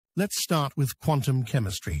Let's start with quantum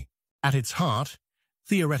chemistry. At its heart,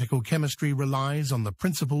 theoretical chemistry relies on the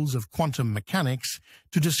principles of quantum mechanics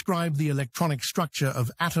to describe the electronic structure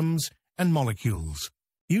of atoms and molecules.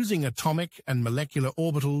 Using atomic and molecular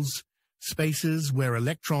orbitals, spaces where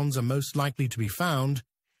electrons are most likely to be found,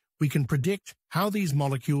 we can predict how these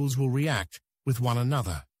molecules will react with one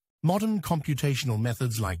another. Modern computational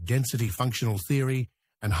methods like density functional theory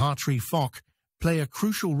and Hartree-Fock play a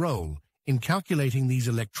crucial role in calculating these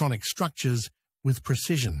electronic structures with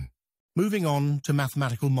precision. Moving on to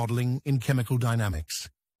mathematical modeling in chemical dynamics.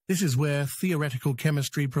 This is where theoretical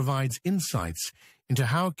chemistry provides insights into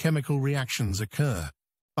how chemical reactions occur.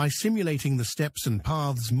 By simulating the steps and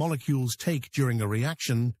paths molecules take during a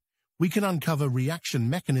reaction, we can uncover reaction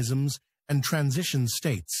mechanisms and transition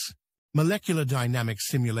states. Molecular dynamics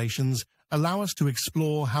simulations allow us to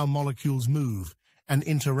explore how molecules move and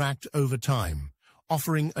interact over time,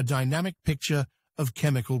 offering a dynamic picture of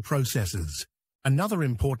chemical processes. Another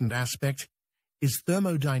important aspect is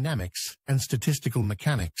thermodynamics and statistical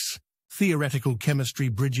mechanics. Theoretical chemistry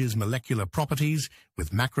bridges molecular properties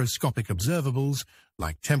with macroscopic observables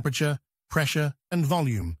like temperature, pressure, and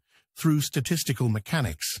volume through statistical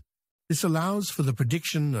mechanics. This allows for the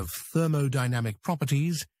prediction of thermodynamic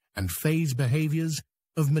properties and phase behaviors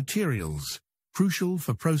of materials, crucial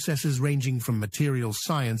for processes ranging from material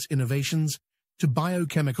science innovations to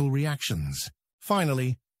biochemical reactions.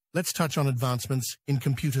 Finally, let's touch on advancements in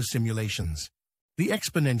computer simulations. The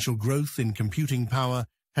exponential growth in computing power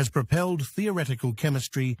has propelled theoretical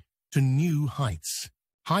chemistry to new heights.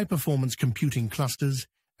 High-performance computing clusters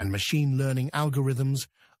and machine learning algorithms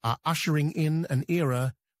are ushering in an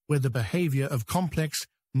era where the behavior of complex,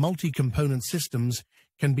 multi-component systems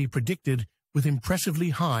can be predicted with impressively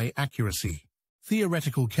high accuracy.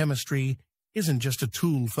 Theoretical chemistry isn't just a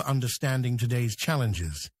tool for understanding today's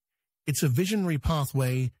challenges. It's a visionary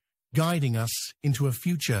pathway guiding us into a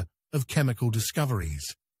future of chemical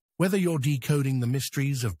discoveries. Whether you're decoding the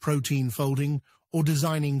mysteries of protein folding or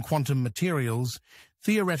designing quantum materials,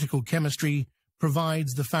 theoretical chemistry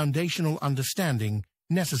provides the foundational understanding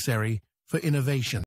necessary for innovation.